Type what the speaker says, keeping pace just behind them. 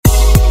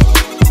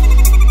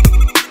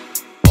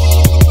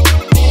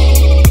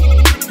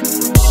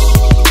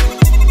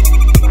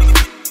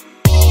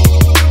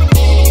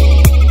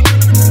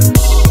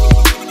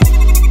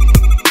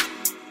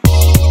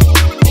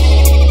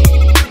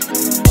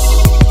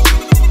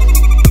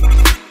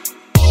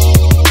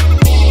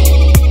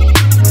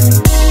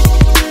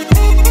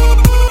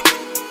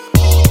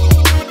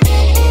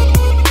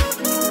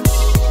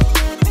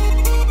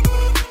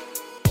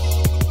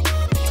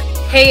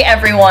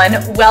everyone.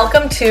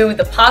 Welcome to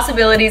the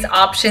Possibilities,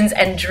 Options,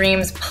 and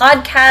Dreams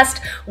podcast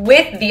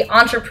with the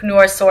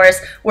Entrepreneur Source,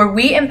 where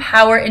we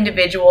empower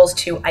individuals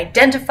to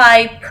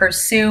identify,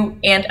 pursue,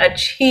 and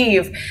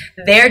achieve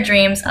their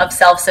dreams of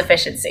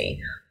self-sufficiency.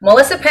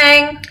 Melissa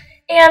Pang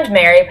and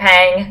Mary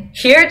Pang.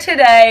 Here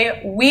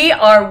today, we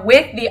are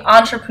with the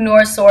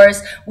Entrepreneur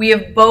Source. We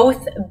have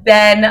both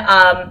been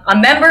a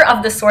member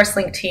of the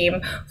SourceLink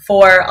team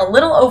for a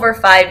little over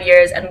 5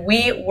 years, and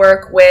we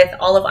work with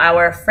all of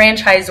our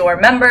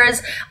franchisor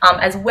members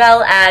as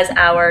well as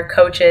our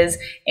coaches,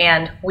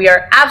 and we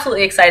are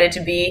absolutely excited to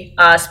be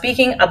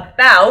speaking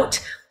about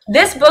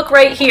this book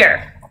right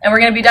here. And we're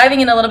going to be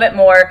diving in a little bit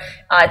more.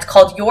 It's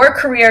called Your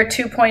Career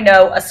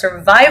 2.0, a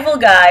survival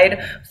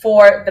guide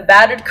for the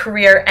battered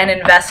career and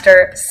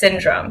investor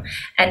syndrome.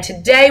 And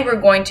today we're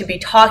going to be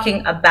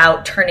talking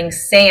about turning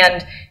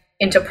sand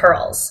into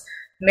pearls.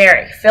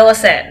 Mary, fill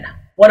us in.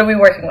 What are we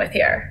working with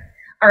here?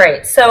 All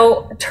right,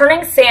 so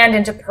turning sand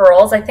into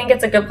pearls, I think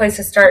it's a good place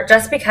to start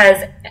just because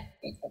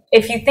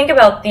if you think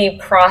about the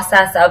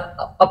process of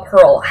a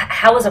pearl,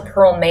 how is a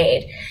pearl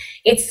made?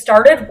 It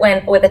started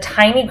with a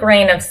tiny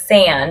grain of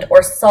sand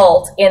or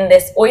salt in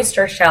this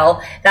oyster shell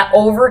that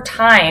over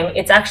time,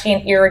 it's actually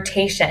an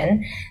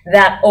irritation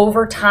that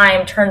over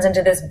time turns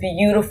into this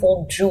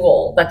beautiful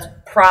jewel that's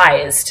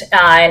prized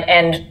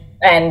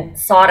and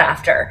sought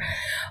after.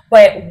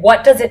 But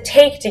what does it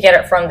take to get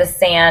it from the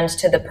sand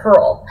to the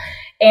pearl?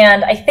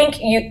 And I think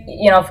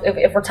you know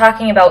if we're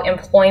talking about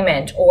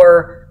employment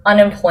or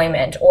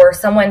unemployment or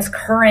someone's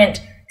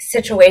current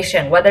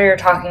situation, whether you're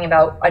talking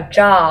about a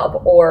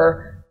job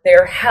or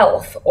their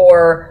health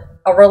or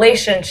a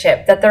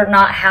relationship that they're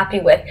not happy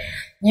with.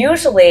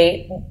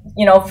 Usually,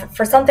 you know,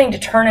 for something to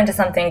turn into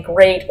something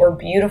great or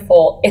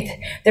beautiful,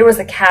 there was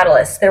a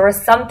catalyst. There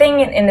was something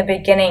in the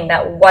beginning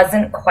that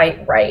wasn't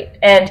quite right.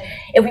 And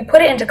if we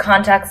put it into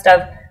context of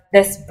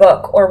this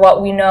book or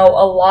what we know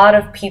a lot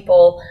of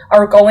people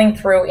are going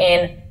through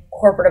in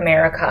corporate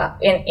America,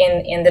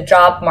 in the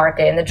job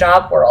market, in the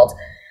job world,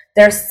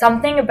 there's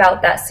something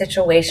about that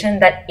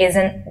situation that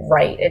isn't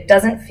right. It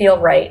doesn't feel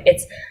right.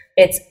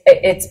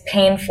 It's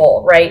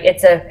painful, right?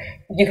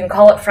 You can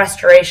call it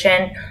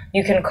frustration.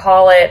 You can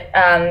call it,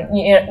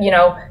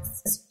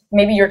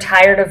 maybe you're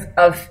tired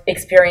of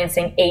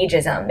experiencing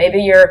ageism.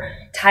 Maybe you're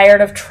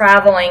tired of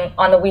traveling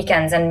on the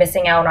weekends and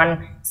missing out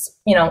on,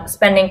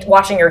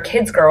 watching your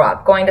kids grow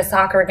up, going to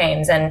soccer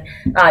games and,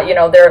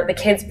 the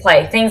kids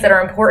play, things that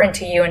are important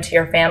to you and to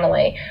your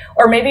family.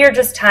 Or maybe you're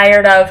just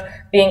tired of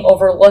being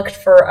overlooked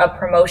for a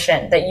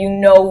promotion that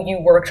you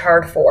worked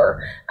hard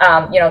for,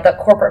 the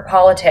corporate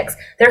politics.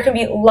 There can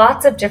be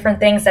lots of different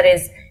things that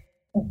is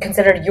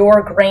considered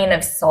your grain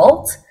of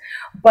salt,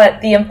 but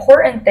the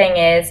important thing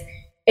is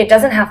it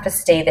doesn't have to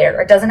stay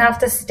there. It doesn't have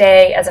to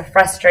stay as a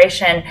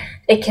frustration.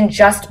 It can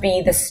just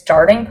be the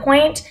starting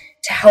point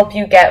to help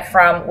you get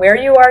from where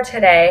you are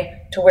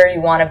today to where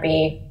you want to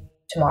be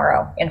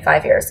tomorrow, in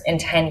 5 years, in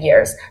 10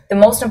 years. The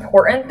most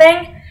important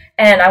thing,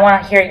 and I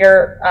want to hear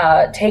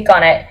your take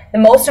on it. The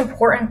most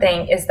important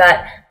thing is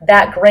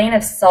that grain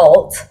of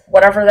salt,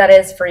 whatever that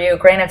is for you,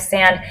 grain of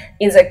sand,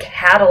 is a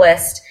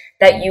catalyst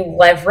that you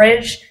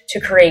leverage to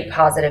create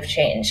positive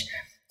change.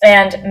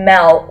 And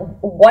Mel,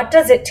 what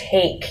does it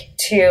take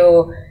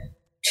to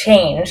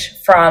change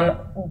from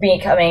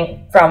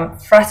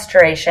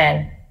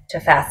frustration to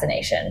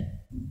fascination?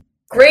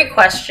 Great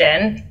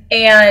question.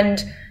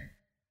 And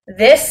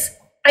this,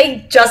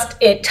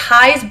 it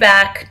ties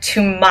back to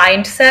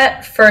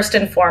mindset first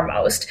and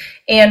foremost.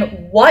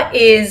 And what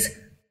is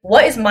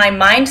my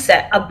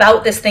mindset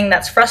about this thing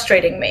that's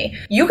frustrating me?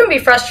 You can be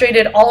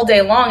frustrated all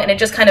day long and it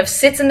just kind of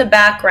sits in the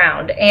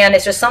background and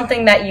it's just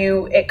something that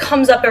it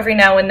comes up every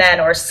now and then,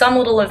 or some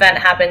little event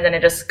happens and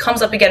it just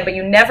comes up again, but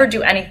you never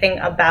do anything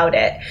about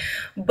it.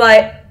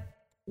 But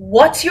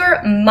what's your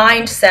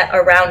mindset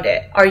around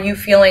it? Are you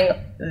feeling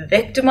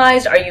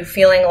victimized? Are you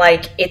feeling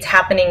like it's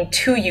happening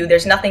to you?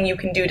 There's nothing you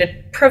can do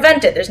to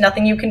prevent it. There's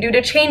nothing you can do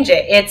to change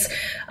it. It's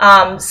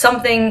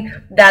something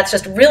that's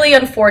just really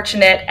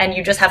unfortunate and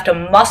you just have to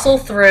muscle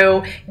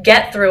through,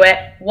 get through it.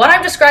 What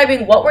I'm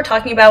describing, what we're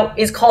talking about,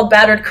 is called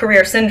battered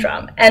career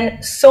syndrome.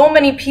 And so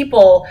many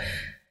people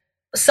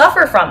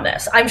suffer from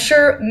this. I'm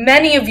sure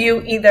many of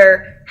you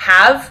either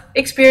have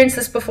experienced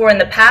this before in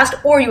the past,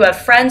 or you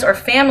have friends or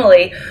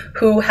family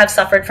who have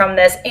suffered from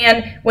this.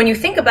 And when you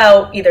think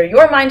about either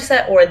your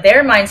mindset or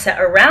their mindset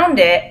around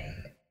it,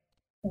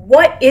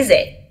 what is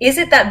it? Is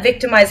it that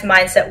victimized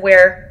mindset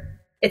where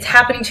it's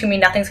happening to me,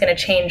 nothing's going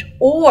to change?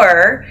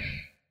 Or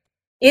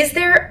is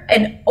there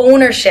an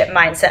ownership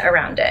mindset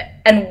around it?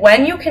 And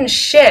when you can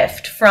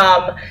shift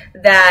from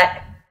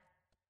that,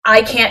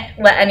 I can't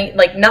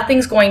let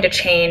nothing's going to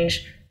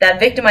change, that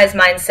victimized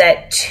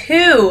mindset,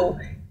 to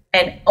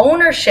an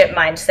ownership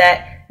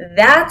mindset,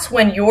 that's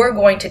when you're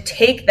going to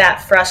take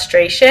that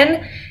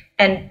frustration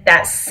and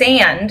that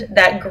sand,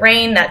 that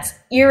grain that's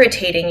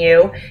irritating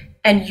you,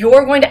 and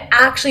you're going to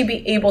actually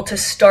be able to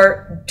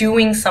start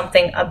doing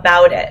something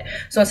about it.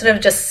 So instead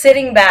of just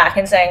sitting back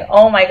and saying,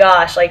 oh my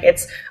gosh, like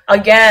it's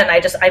again,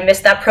 I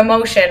missed that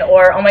promotion,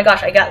 or oh my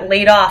gosh, I got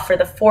laid off for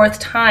the 4th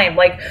time.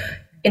 Like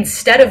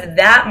instead of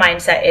that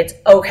mindset, it's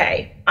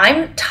okay,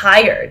 I'm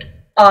tired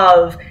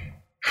of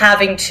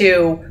having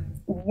to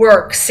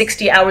work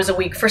 60 hours a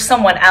week for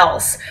someone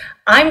else.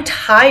 I'm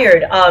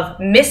tired of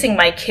missing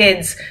my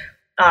kids'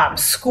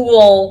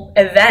 school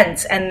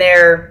events and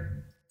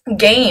their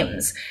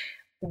games.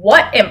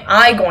 What am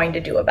I going to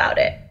do about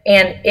it?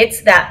 And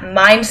it's that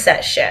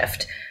mindset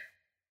shift.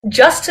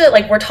 Just to,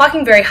 like, we're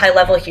talking very high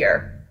level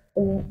here.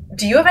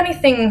 Do you have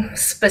anything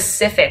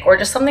specific or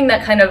just something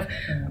that kind of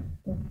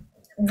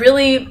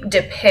really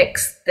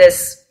depicts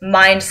this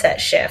mindset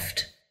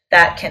shift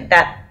that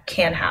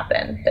can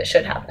happen, that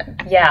should happen?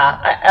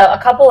 Yeah, a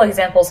couple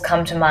examples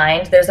come to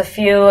mind. There's a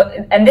few,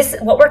 and this,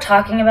 what we're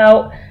talking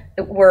about,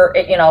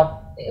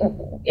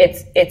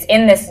 it's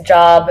in this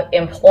job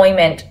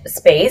employment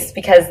space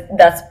because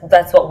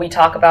that's what we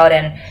talk about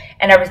and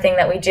everything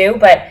that we do.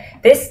 But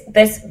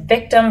this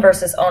victim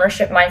versus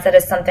ownership mindset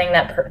is something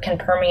that can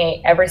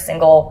permeate every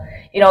single,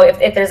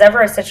 if there's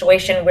ever a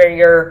situation where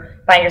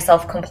you're find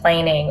yourself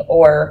complaining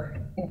or,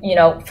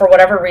 for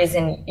whatever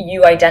reason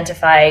you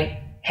identify,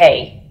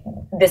 hey,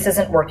 this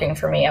isn't working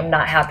for me, I'm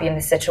not happy in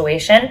this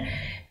situation.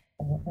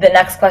 The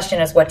next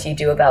question is, what do you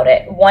do about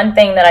it? One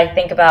thing that I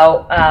think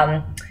about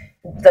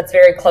that's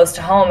very close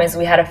to home is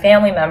we had a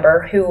family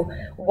member who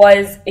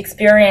was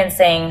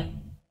experiencing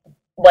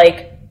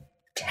like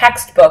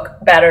textbook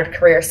battered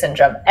career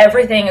syndrome.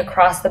 Everything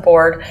across the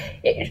board,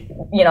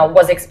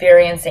 was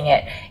experiencing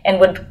it, and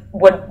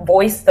would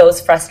voice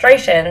those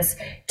frustrations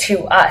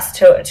to us,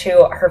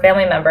 to her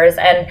family members.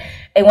 And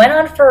it went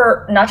on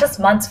for not just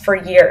months, for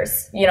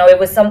years.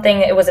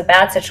 It was a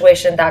bad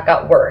situation that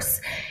got worse.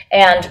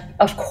 And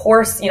of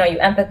course, you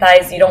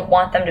empathize, you don't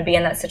want them to be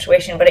in that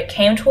situation. But it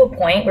came to a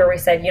point where we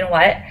said, you know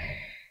what,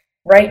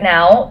 right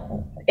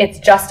now, it's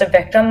just a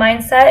victim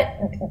mindset.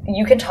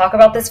 You can talk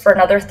about this for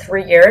another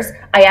 3 years.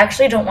 I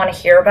actually don't want to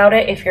hear about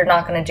it if you're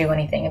not going to do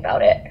anything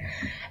about it.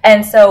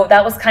 And so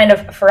that was kind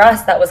of, for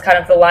us, that was kind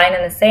of the line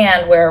in the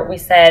sand where we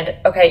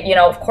said, okay,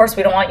 of course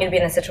we don't want you to be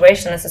in this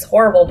situation. This is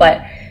horrible,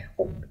 but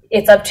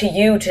it's up to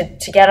you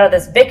to get out of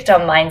this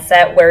victim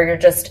mindset where you're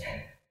just,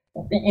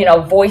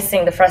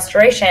 voicing the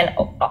frustration.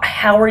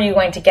 How are you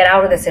going to get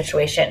out of the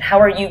situation? How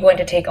are you going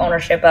to take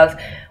ownership of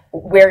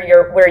where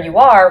you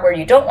are, where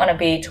you don't want to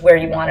be, to where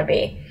you want to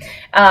be?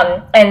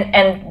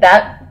 And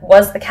that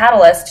was the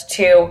catalyst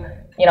to,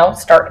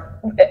 start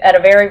at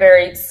a very,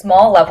 very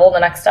small level. The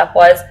next step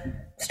was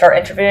start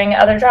interviewing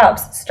other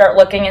jobs, start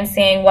looking and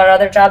seeing what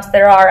other jobs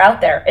there are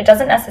out there. It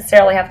doesn't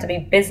necessarily have to be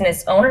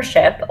business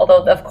ownership,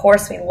 although of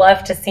course we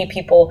love to see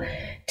people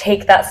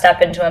take that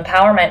step into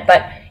empowerment.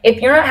 But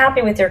if you're not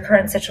happy with your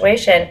current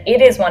situation,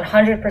 it is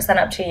 100%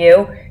 up to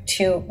you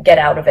to get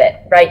out of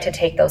it, right? To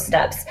take those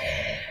steps.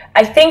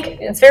 I think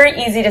it's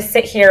very easy to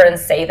sit here and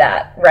say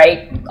that,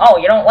 right? Oh,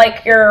 you don't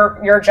like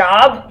your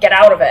job? Get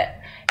out of it.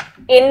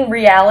 In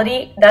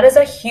reality, that is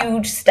a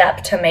huge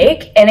step to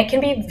make, and it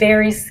can be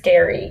very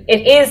scary.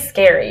 It is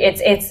scary.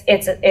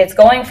 It's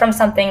going from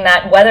something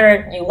that,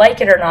 whether you like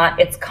it or not,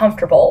 it's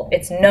comfortable,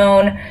 it's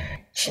known.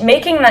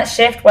 Making that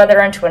shift, whether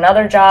into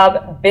another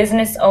job,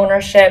 business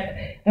ownership,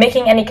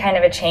 making any kind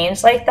of a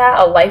change like that,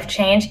 a life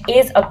change,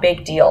 is a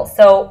big deal.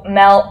 So,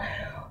 Mel,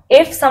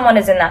 if someone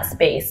is in that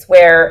space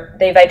where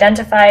they've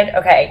identified,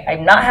 okay,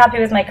 I'm not happy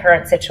with my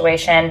current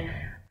situation,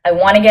 I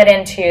want to get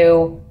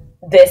into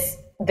this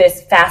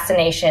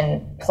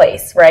fascination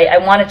place, right? I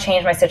want to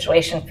change my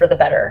situation for the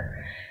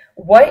better.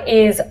 What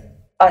is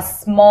a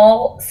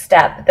small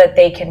step that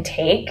they can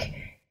take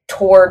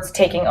towards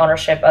taking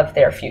ownership of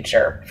their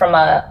future from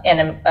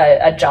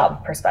a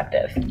job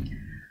perspective?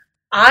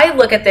 I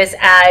look at this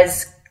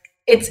as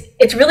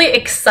it's really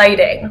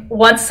exciting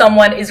once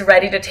someone is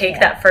ready to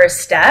take that first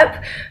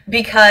step,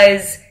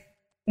 because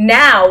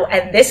now,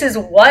 and this is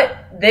what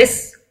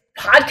this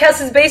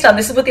podcast is based on,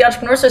 this is what the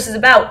Entrepreneur Source is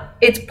about,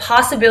 it's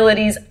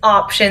possibilities,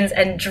 options,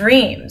 and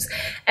dreams.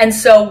 And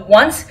so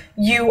once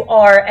you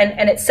are,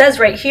 and it says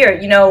right here,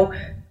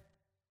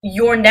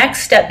 your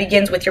next step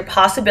begins with your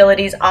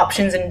possibilities,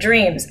 options, and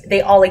dreams. They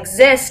all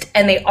exist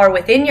and they are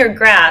within your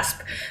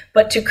grasp,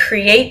 but to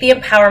create the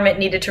empowerment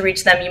needed to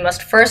reach them, you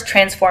must first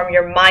transform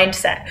your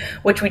mindset,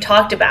 which we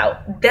talked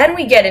about. Then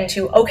we get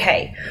into,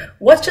 okay,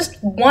 what's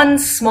just one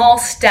small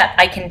step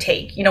I can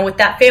take? With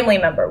that family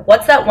member,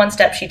 what's that one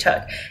step she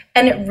took?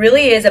 And it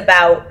really is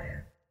about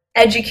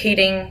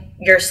educating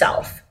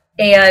yourself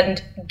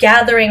and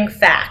gathering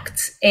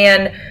facts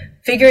and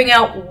figuring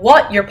out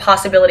what your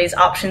possibilities,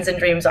 options, and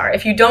dreams are.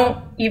 If you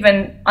don't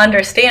even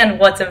understand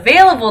what's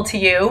available to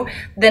you,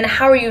 then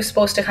how are you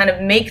supposed to kind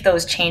of make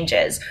those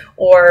changes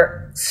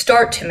or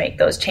start to make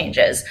those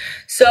changes?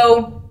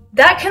 So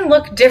that can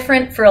look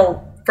different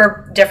for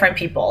different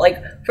people.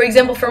 Like, for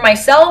example, for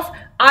myself,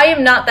 I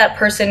am not that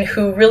person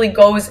who really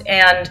goes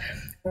and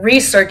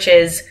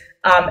researches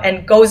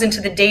and goes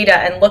into the data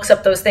and looks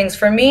up those things.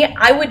 For me,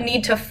 I would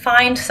need to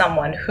find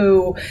someone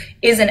who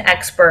is an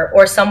expert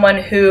or someone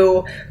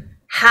who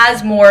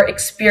has more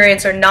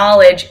experience or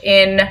knowledge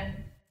in,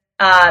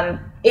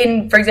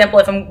 for example,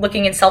 if I'm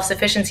looking in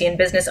self-sufficiency and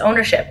business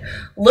ownership,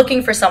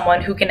 looking for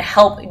someone who can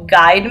help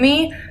guide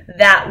me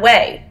that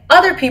way.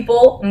 Other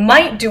people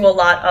might do a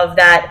lot of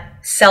that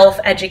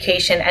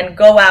self-education and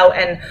go out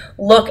and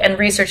look and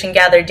research and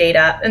gather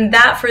data. And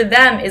that for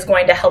them is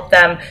going to help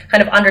them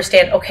kind of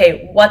understand,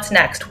 okay, what's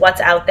next,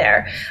 what's out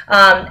there.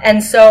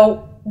 And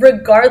so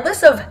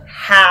regardless of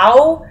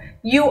how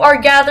you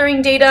are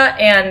gathering data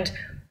and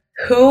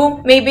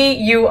who maybe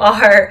you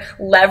are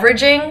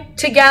leveraging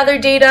to gather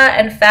data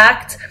and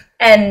facts,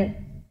 and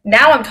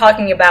now I'm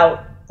talking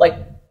about like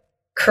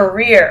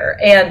career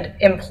and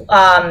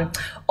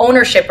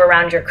ownership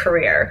around your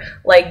career,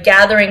 like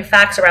gathering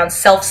facts around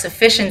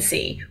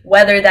self-sufficiency,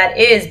 whether that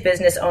is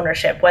business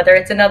ownership, whether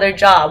it's another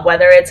job,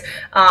 whether it's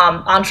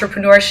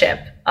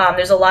entrepreneurship.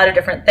 There's a lot of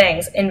different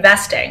things.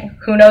 Investing,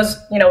 who knows,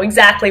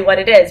 exactly what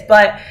it is.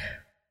 But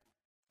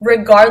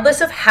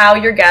regardless of how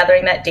you're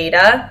gathering that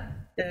data,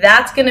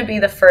 that's going to be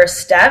the first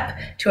step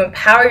to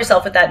empower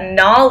yourself with that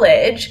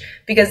knowledge,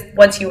 because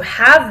once you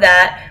have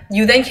that,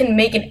 you then can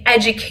make an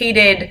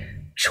educated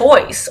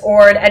choice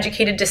or an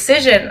educated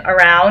decision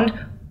around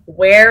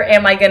where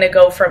am I going to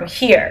go from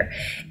here.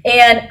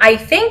 And I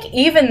think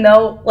even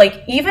though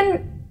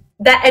even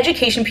that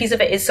education piece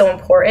of it is so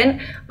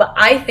important, but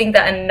I think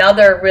that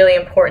another really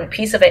important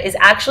piece of it is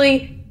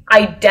actually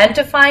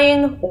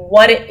identifying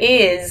what it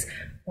is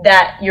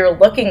that you're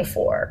looking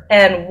for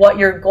and what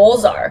your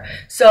goals are.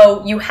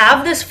 So you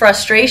have this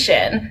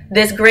frustration,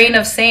 this grain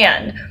of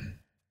sand.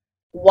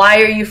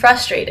 Why are you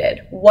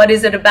frustrated? What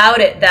is it about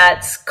it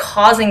that's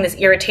causing this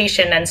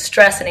irritation and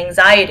stress and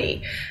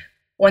anxiety?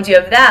 Once you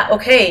have that,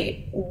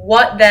 okay,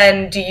 what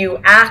then do you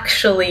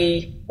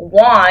actually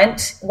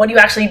want? What do you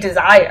actually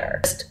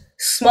desire? Just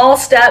small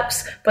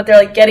steps, but they're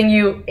like getting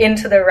you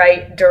into the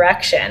right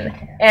direction.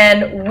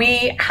 And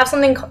we have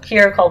something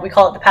here we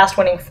call it the past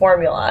winning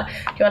formula.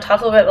 Do you want to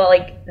talk a little bit about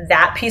like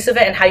that piece of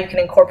it and how you can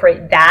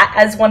incorporate that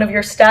as one of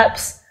your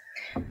steps?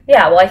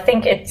 Yeah, well, I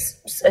think it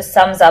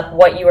sums up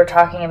what you were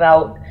talking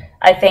about.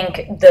 I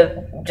think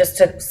just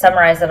to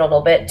summarize it a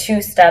little bit,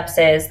 2 steps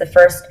is the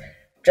first,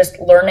 just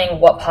learning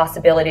what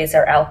possibilities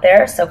are out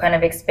there. So kind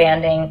of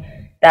expanding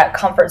that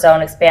comfort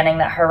zone, expanding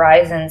that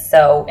horizon.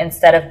 So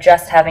instead of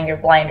just having your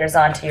blinders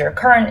on to your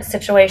current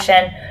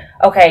situation,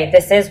 okay,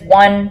 this is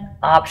one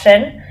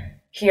option.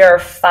 Here are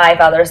 5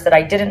 others that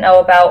I didn't know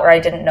about or I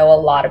didn't know a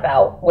lot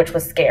about, which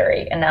was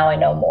scary. And now I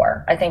know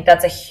more. I think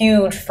that's a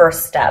huge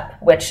first step,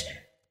 which,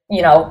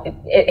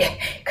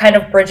 it kind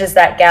of bridges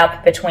that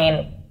gap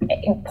between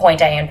point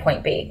A and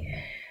point B.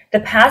 The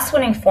past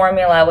winning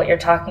formula, what you're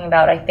talking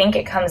about, I think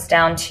it comes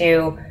down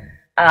to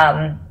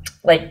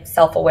like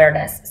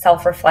self-awareness,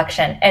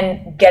 self-reflection,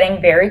 and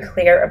getting very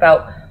clear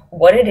about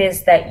what it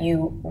is that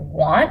you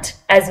want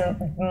as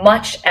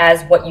much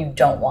as what you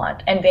don't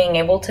want, and being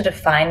able to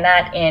define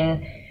that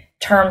in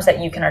terms that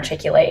you can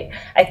articulate.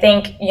 I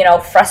think,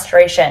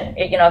 frustration,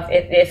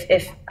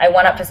 if I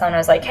went up to someone and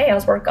was like, hey,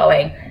 how's work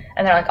going?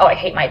 And they're like, oh, I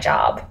hate my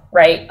job,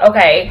 right?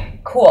 Okay,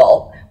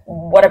 cool.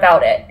 What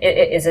about it?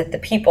 Is it the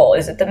people?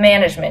 Is it the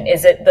management?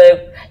 Is it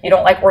you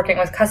don't like working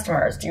with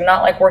customers? Do you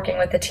not like working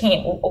with the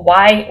team?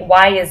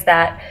 Why is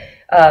that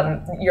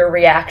your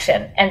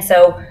reaction? And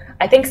so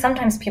I think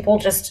sometimes people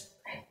just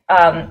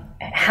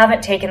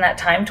haven't taken that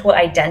time to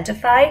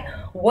identify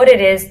what it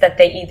is that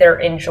they either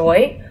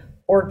enjoy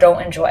or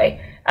don't enjoy.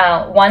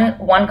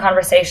 One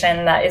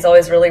conversation that is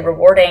always really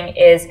rewarding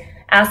is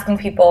asking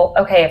people,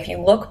 okay, if you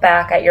look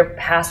back at your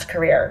past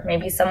career,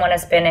 maybe someone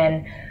has been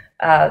in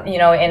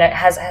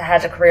has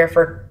had a career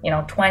for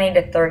 20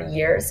 to 30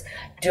 years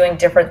doing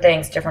different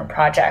things, different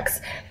projects,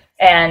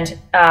 and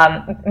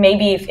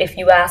maybe if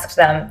you asked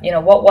them,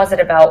 what was it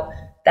about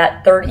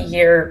that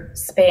 30-year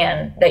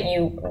span that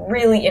you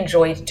really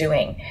enjoyed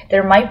doing,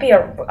 there might be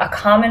a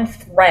common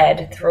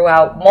thread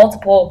throughout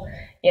multiple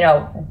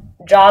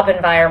job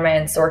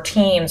environments or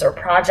teams or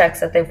projects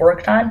that they've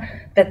worked on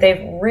that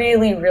they've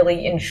really,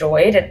 really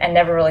enjoyed and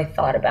never really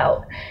thought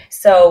about.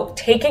 So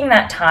taking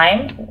that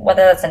time,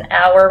 whether that's an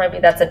hour, maybe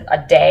that's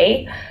a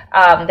day,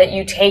 that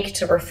you take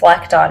to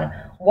reflect on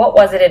what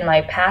was it in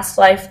my past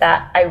life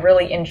that I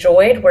really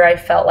enjoyed, where I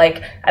felt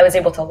like I was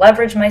able to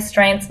leverage my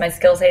strengths, my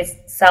skill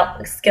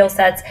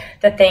sets,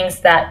 the things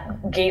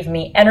that gave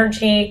me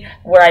energy,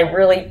 where I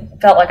really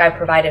felt like I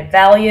provided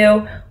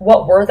value.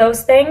 What were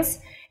those things?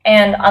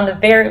 And on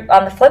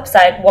the flip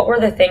side, what were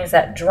the things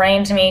that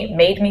drained me,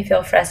 made me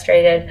feel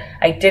frustrated,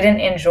 I didn't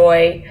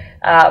enjoy,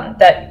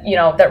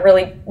 that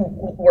really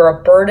were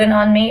a burden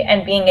on me?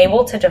 And being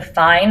able to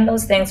define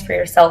those things for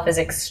yourself is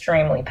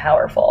extremely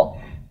powerful.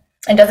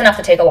 It doesn't have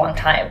to take a long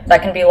time.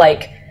 That can be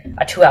like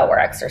a 2-hour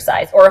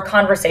exercise or a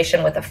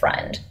conversation with a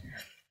friend.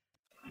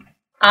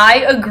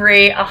 I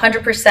agree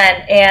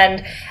 100%.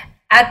 And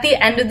at the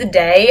end of the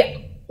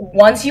day,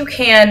 once you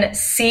can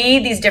see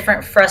these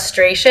different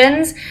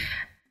frustrations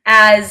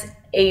as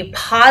a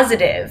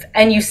positive,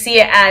 and you see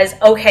it as,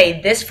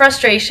 okay, this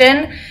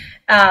frustration,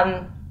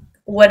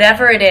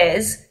 whatever it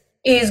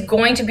is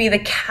going to be the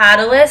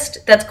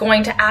catalyst that's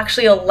going to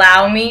actually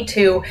allow me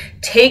to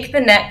take the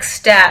next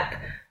step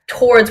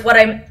towards what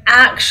I'm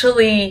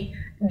actually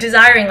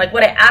desiring, like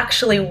what I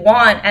actually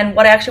want and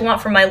what I actually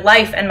want for my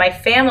life and my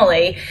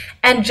family.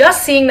 And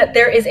just seeing that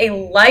there is a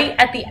light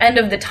at the end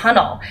of the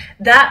tunnel.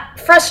 That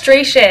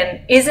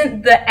frustration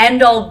isn't the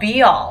end all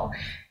be all.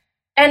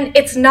 And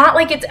it's not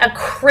like it's a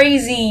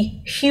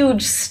crazy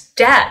huge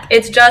step.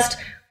 It's just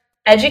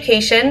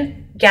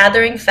education,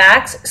 gathering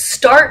facts,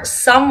 start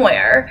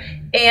somewhere,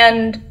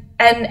 and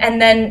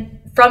then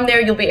from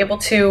there you'll be able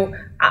to,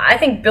 I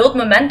think, build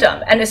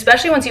momentum. And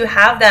especially once you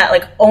have that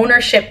like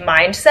ownership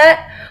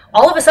mindset,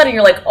 all of a sudden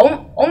you're like,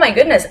 oh my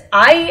goodness,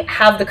 I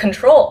have the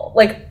control.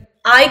 Like,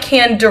 I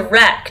can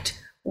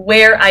direct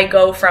where I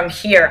go from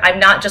here. I'm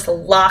not just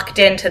locked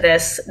into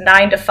this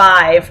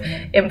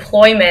 9-to-5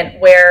 employment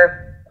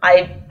where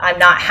I'm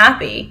not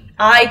happy.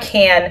 I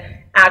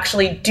can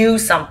actually do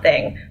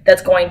something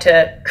that's going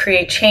to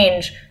create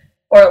change,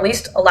 or at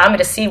least allow me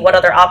to see what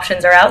other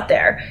options are out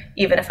there.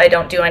 Even if I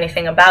don't do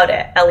anything about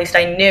it, at least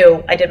I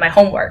knew I did my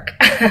homework.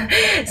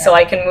 So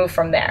I can move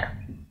from there.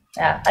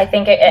 Yeah, I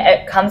think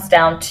it comes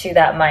down to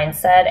that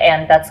mindset,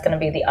 and that's going to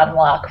be the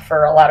unlock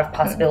for a lot of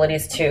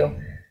possibilities to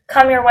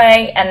come your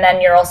way. And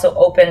then you're also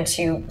open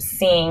to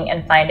seeing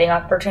and finding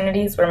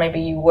opportunities where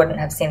maybe you wouldn't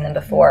have seen them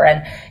before.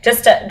 And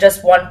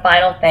just one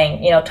final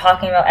thing,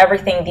 talking about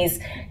everything,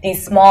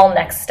 these small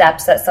next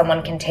steps that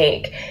someone can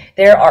take.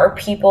 There are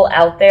people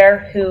out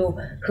there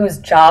whose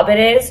job it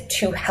is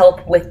to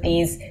help with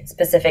these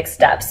specific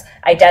steps,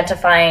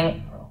 identifying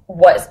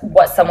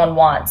what someone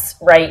wants,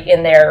 right,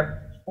 in their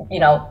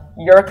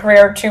your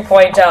career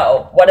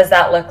 2.0, what does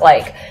that look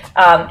like?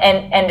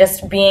 And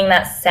just being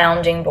that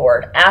sounding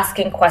board,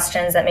 asking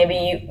questions that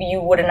maybe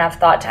you wouldn't have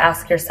thought to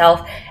ask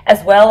yourself,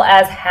 as well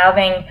as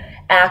having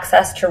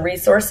access to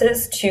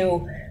resources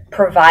to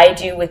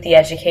provide you with the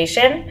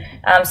education,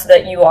 so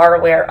that you are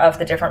aware of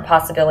the different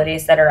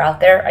possibilities that are out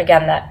there,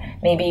 again, that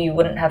maybe you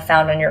wouldn't have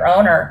found on your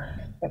own. Or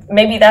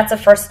maybe that's a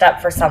first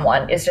step for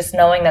someone, is just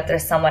knowing that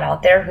there's someone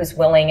out there who's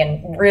willing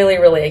and really,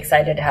 really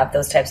excited to have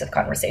those types of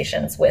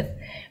conversations with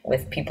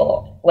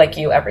people like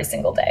you every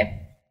single day.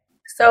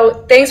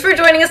 So thanks for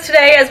joining us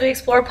today as we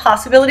explore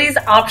possibilities,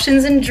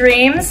 options, and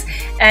dreams,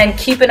 and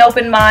keep an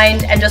open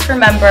mind, and just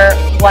remember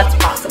what's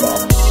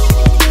possible.